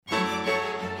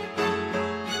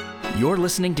You're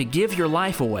listening to Give Your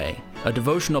Life Away, a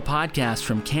devotional podcast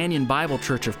from Canyon Bible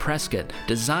Church of Prescott,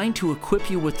 designed to equip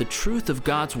you with the truth of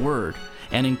God's Word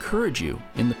and encourage you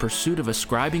in the pursuit of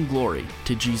ascribing glory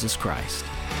to Jesus Christ.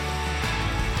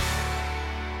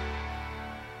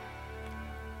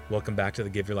 Welcome back to the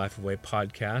Give Your Life Away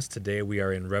podcast. Today we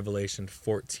are in Revelation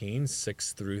 14,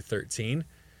 6 through 13.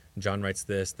 John writes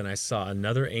this, "Then I saw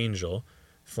another angel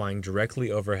flying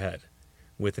directly overhead,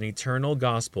 with an eternal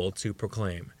gospel to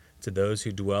proclaim to those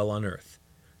who dwell on earth,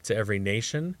 to every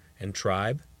nation and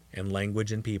tribe and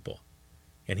language and people.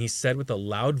 And he said with a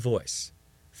loud voice,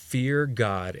 'Fear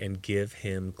God and give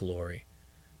him glory,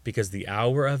 because the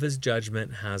hour of his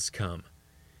judgment has come,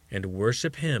 and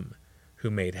worship him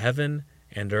who made heaven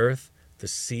and earth, the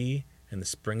sea, and the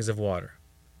springs of water.'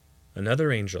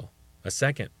 Another angel, a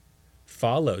second,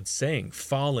 followed, saying,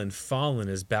 'Fallen, fallen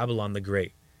is Babylon the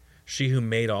Great, she who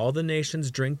made all the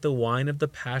nations drink the wine of the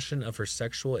passion of her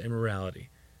sexual immorality.'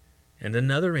 And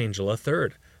another angel, a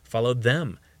third, followed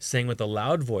them, saying with a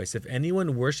loud voice, 'If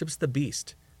anyone worships the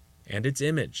beast and its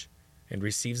image, and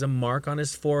receives a mark on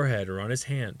his forehead or on his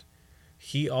hand,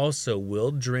 he also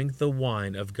will drink the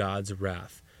wine of God's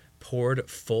wrath, poured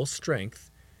full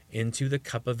strength into the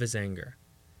cup of his anger.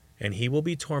 And he will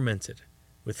be tormented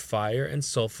with fire and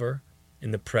sulfur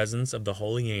in the presence of the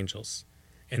holy angels,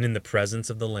 and in the presence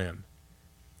of the Lamb.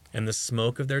 And the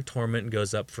smoke of their torment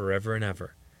goes up forever and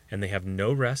ever, and they have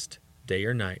no rest, day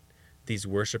or night, these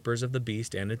worshippers of the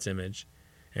beast and its image,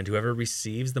 and whoever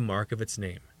receives the mark of its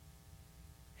name.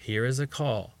 Here is a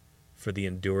call for the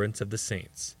endurance of the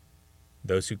saints,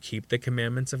 those who keep the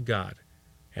commandments of God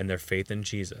and their faith in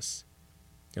Jesus.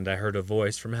 And I heard a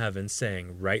voice from heaven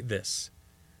saying, 'Write this,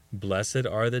 Blessed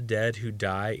are the dead who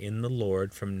die in the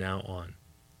Lord from now on.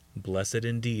 Blessed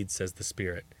indeed, says the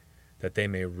Spirit, that they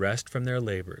may rest from their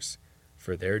labors,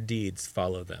 for their deeds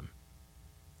follow them.'"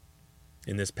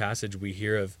 In this passage, we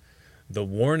hear of the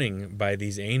warning by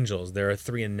these angels. There are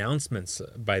three announcements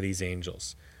by these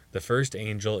angels. The first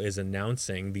angel is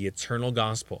announcing the eternal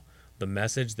gospel, the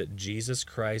message that Jesus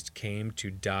Christ came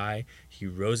to die, he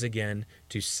rose again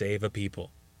to save a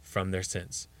people from their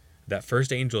sins. That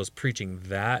first angel is preaching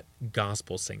that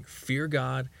gospel, saying, "Fear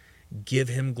God, give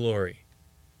him glory."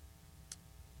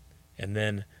 And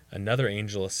then another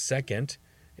angel, a second,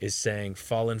 is saying,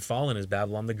 "Fallen, fallen is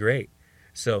Babylon the Great."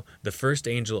 So the first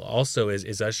angel also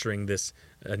is ushering this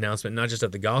announcement, not just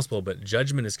of the gospel, but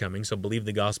judgment is coming. So believe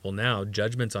the gospel now.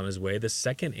 Judgment's on his way. The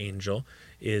second angel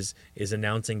is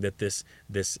announcing that this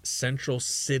central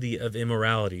city of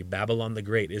immorality, Babylon the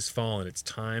Great, is fallen. It's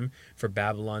time for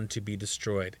Babylon to be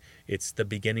destroyed. It's the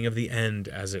beginning of the end,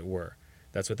 as it were.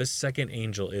 That's what the second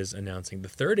angel is announcing. The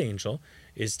third angel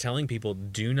is telling people,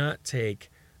 do not take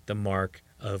the mark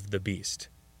of the beast.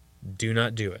 Do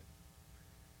not do it.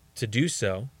 To do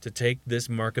so, to take this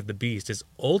mark of the beast, is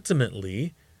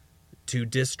ultimately to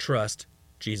distrust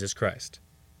Jesus Christ.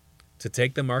 To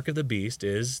take the mark of the beast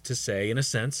is to say, in a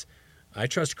sense, I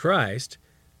trust Christ,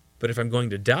 but if I'm going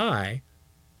to die,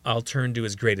 I'll turn to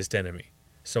his greatest enemy.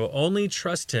 So only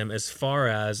trust him as far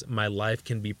as my life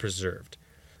can be preserved.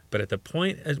 But at the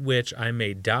point at which I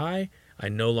may die, I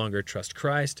no longer trust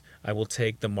Christ. I will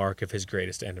take the mark of his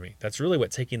greatest enemy. That's really what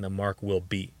taking the mark will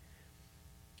be.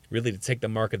 Really, to take the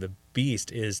mark of the beast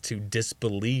is to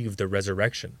disbelieve the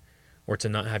resurrection, or to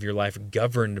not have your life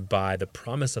governed by the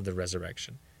promise of the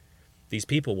resurrection. These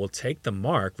people will take the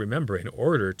mark, remember, in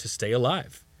order to stay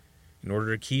alive, in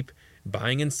order to keep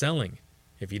buying and selling.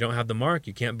 If you don't have the mark,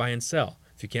 you can't buy and sell.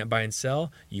 If you can't buy and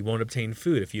sell, you won't obtain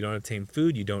food. If you don't obtain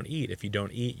food, you don't eat. If you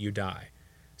don't eat, you die.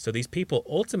 So these people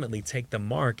ultimately take the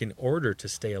mark in order to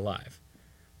stay alive.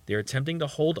 They're attempting to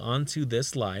hold on to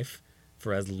this life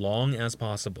for as long as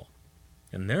possible.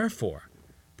 And therefore,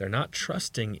 they're not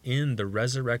trusting in the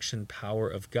resurrection power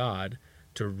of God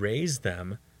to raise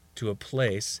them to a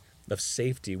place of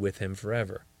safety with him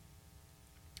forever.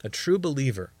 A true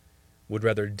believer would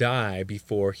rather die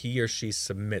before he or she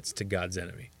submits to God's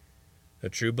enemy. A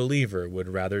true believer would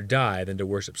rather die than to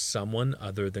worship someone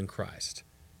other than Christ.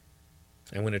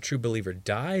 And when a true believer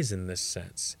dies in this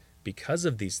sense, because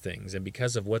of these things and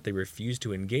because of what they refuse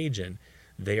to engage in,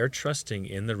 they are trusting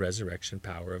in the resurrection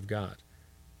power of God.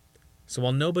 So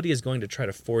while nobody is going to try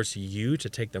to force you to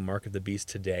take the mark of the beast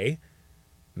today,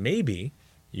 maybe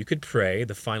you could pray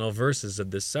the final verses of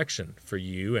this section for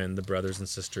you and the brothers and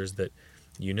sisters that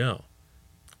you know.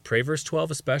 Pray verse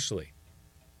 12 especially.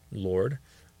 "Lord,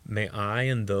 may I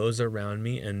and those around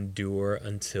me endure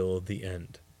until the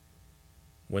end."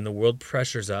 When the world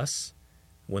pressures us,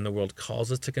 when the world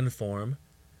calls us to conform,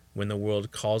 when the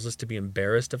world calls us to be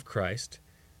embarrassed of Christ,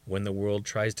 when the world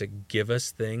tries to give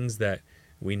us things that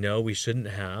we know we shouldn't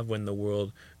have, when the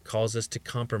world calls us to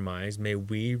compromise, may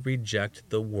we reject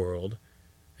the world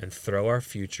and throw our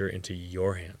future into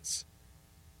your hands.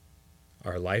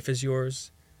 Our life is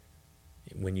yours.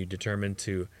 When you determine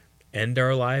to end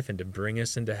our life and to bring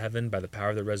us into heaven by the power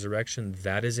of the resurrection,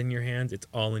 that is in your hands. It's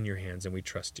all in your hands, and we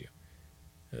trust you.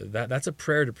 That's a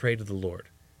prayer to pray to the Lord,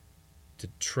 to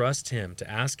trust him, to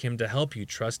ask him to help you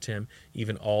trust him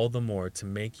even all the more, to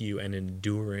make you an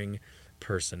enduring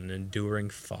person, an enduring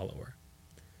follower,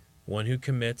 one who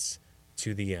commits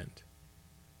to the end.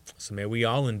 So may we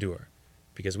all endure,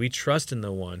 because we trust in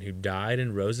the one who died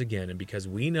and rose again, and because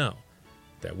we know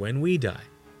that when we die,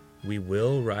 we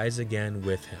will rise again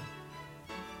with him.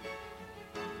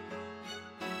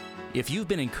 If you've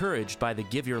been encouraged by the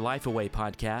Give Your Life Away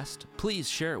podcast, please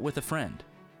share it with a friend.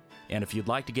 And if you'd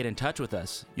like to get in touch with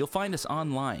us, you'll find us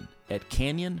online at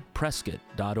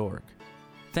canyonprescott.org.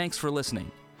 Thanks for listening.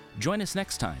 Join us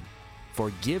next time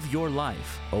for Give Your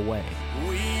Life Away.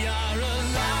 We are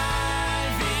alive.